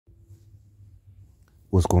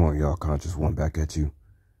What's going on, y'all? Conscious One back at you.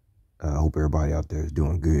 I hope everybody out there is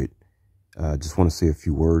doing good. Just want to say a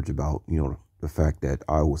few words about, the fact that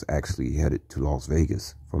I was actually headed to Las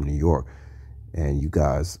Vegas from New York. And you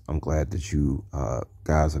guys, I'm glad that you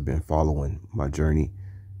guys have been following my journey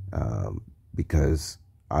because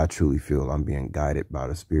I truly feel I'm being guided by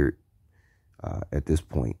the Spirit at this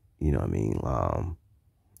point. You know what I mean?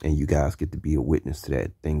 And you guys get to be a witness to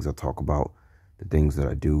that. Things I talk about, the things that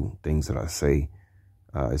I do, things that I say.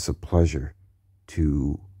 It's a pleasure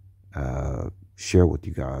to share with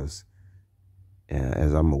you guys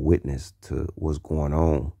as I'm a witness to what's going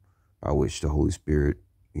on. I wish the Holy Spirit,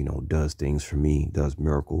 does things for me, does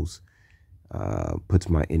miracles, puts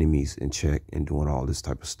my enemies in check and doing all this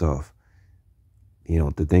type of stuff.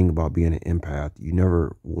 The thing about being an empath, you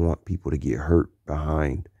never want people to get hurt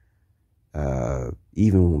behind,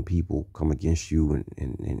 even when people come against you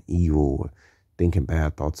and evil or thinking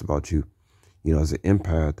bad thoughts about you. As an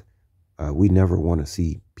empath, we never want to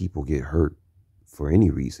see people get hurt for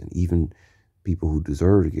any reason, even people who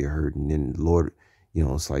deserve to get hurt. And then the Lord,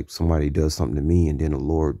 it's like somebody does something to me and then the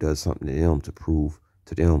Lord does something to them to prove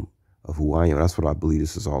to them of who I am. That's what I believe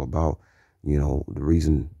this is all about. The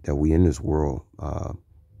reason that we in this world,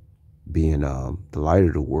 being the light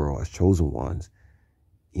of the world as chosen ones,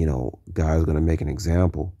 God's going to make an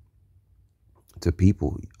example to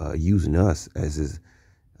people using us as his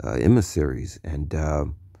emissaries. And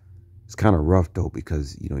it's kind of rough though,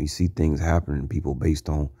 because you see things happening, people based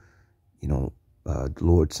on the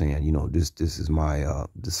Lord saying, this is my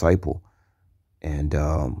disciple. And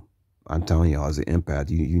I'm telling y'all, as an empath,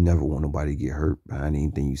 you never want nobody to get hurt behind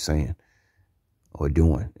anything you're saying or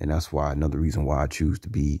doing. And that's why another reason why I choose to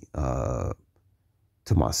be to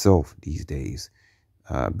myself these days,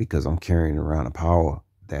 because I'm carrying around a power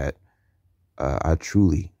that I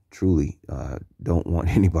truly don't want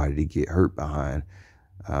anybody to get hurt behind,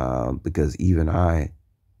 because even I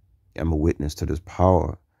am a witness to this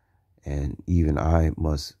power, and even I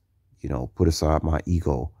must, put aside my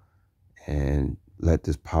ego and let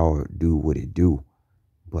this power do what it do.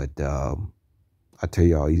 But I tell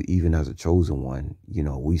y'all, even as a chosen one,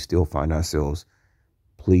 we still find ourselves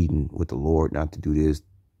pleading with the Lord not to do this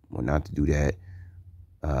or not to do that,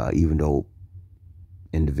 even though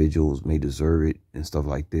individuals may deserve it and stuff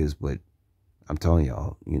like this. But I'm telling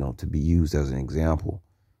y'all, to be used as an example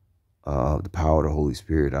of the power of the Holy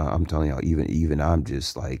Spirit, I'm telling y'all, even I'm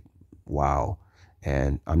just like, wow.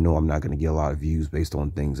 And I know I'm not going to get a lot of views based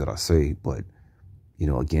on things that I say, but,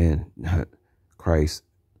 again, Christ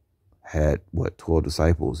had, 12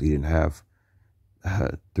 disciples. He didn't have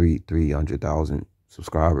 300,000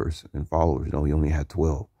 subscribers and followers. He only had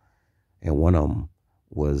 12. And one of them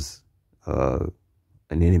was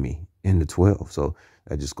an enemy in the 12. So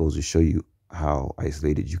that just goes to show you how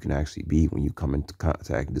isolated you can actually be when you come into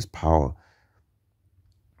contact with this power.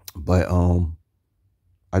 But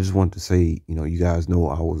I just wanted to say, you guys know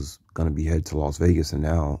I was going to be headed to Las Vegas, and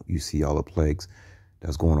now you see all the plagues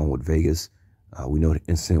that's going on with Vegas. We know the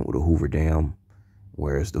incident with the Hoover Dam,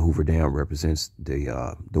 whereas the Hoover Dam represents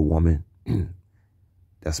the woman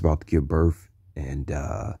that's about to give birth, and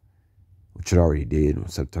which it already did in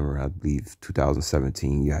September, I believe,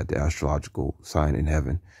 2017. You had the astrological sign in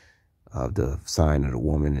heaven of the sign of the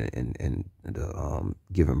woman and the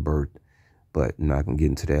giving birth. But I'm not going to get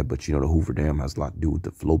into that. But, the Hoover Dam has a lot to do with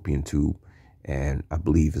the fallopian tube. And I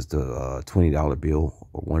believe it's the $20 bill,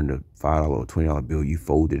 or one of the $5 or $20 bill. You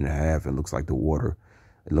fold it in half and it looks like the water.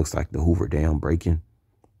 It looks like the Hoover Dam breaking.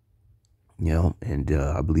 And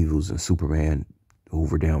I believe it was in Superman, the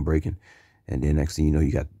Hoover Dam breaking. And then next thing you know,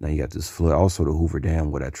 you got this flood. Also, the Hoover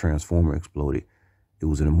Dam where that transformer exploded. It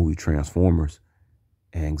was in the movie Transformers.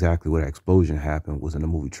 And exactly where that explosion happened was in the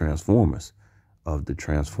movie Transformers, of the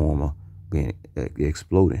transformer being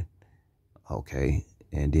exploding. Okay.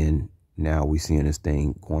 And then now we seeing this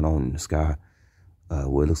thing going on in the sky,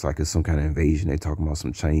 where it looks like it's some kind of invasion. They talking about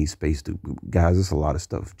some Chinese space debris. Guys, it's a lot of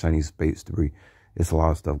stuff. Chinese space debris. It's a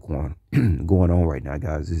lot of stuff going on right now,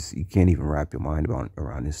 guys. You can't even wrap your mind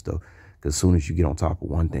around this stuff, because as soon as you get on top of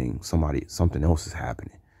one thing, something else is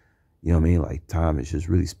happening. You know what I mean? Like, time is just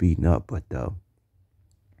really speeding up. But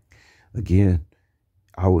again,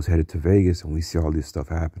 I was headed to Vegas, and we see all this stuff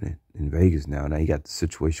happening in Vegas now. Now you got the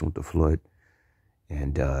situation with the flood.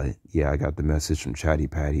 And yeah, I got the message from Chatty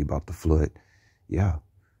Patty about the flood. Yeah,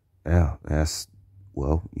 that's,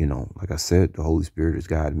 well, like I said, the Holy Spirit has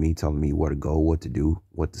guided me, telling me where to go, what to do,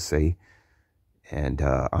 what to say. And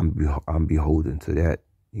I'm beholden to that.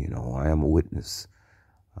 I am a witness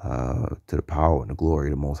to the power and the glory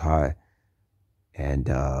of the Most High. And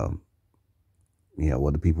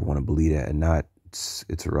whether people want to believe that or not,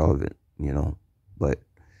 it's irrelevant. But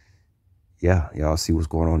yeah, y'all see what's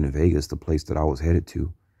going on in Vegas, the place that I was headed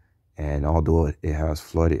to. And although it has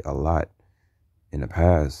flooded a lot in the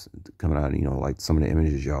past, coming out, like some of the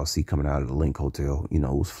images y'all see coming out of the Link Hotel, it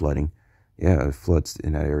was flooding. Yeah, it floods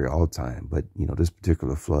in that area all the time. But, this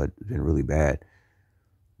particular flood has been really bad.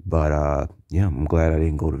 But, yeah, I'm glad I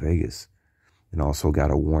didn't go to Vegas. And also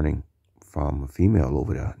got a warning from a female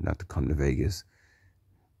over there not to come to Vegas.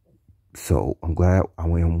 So I'm glad I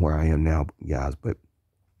am where I am now, guys. But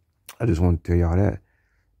I just want to tell y'all that,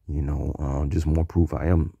 just more proof I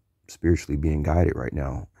am spiritually being guided right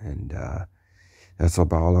now. And that's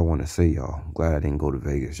about all I want to say, y'all. I'm glad I didn't go to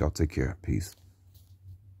Vegas. Y'all take care. Peace.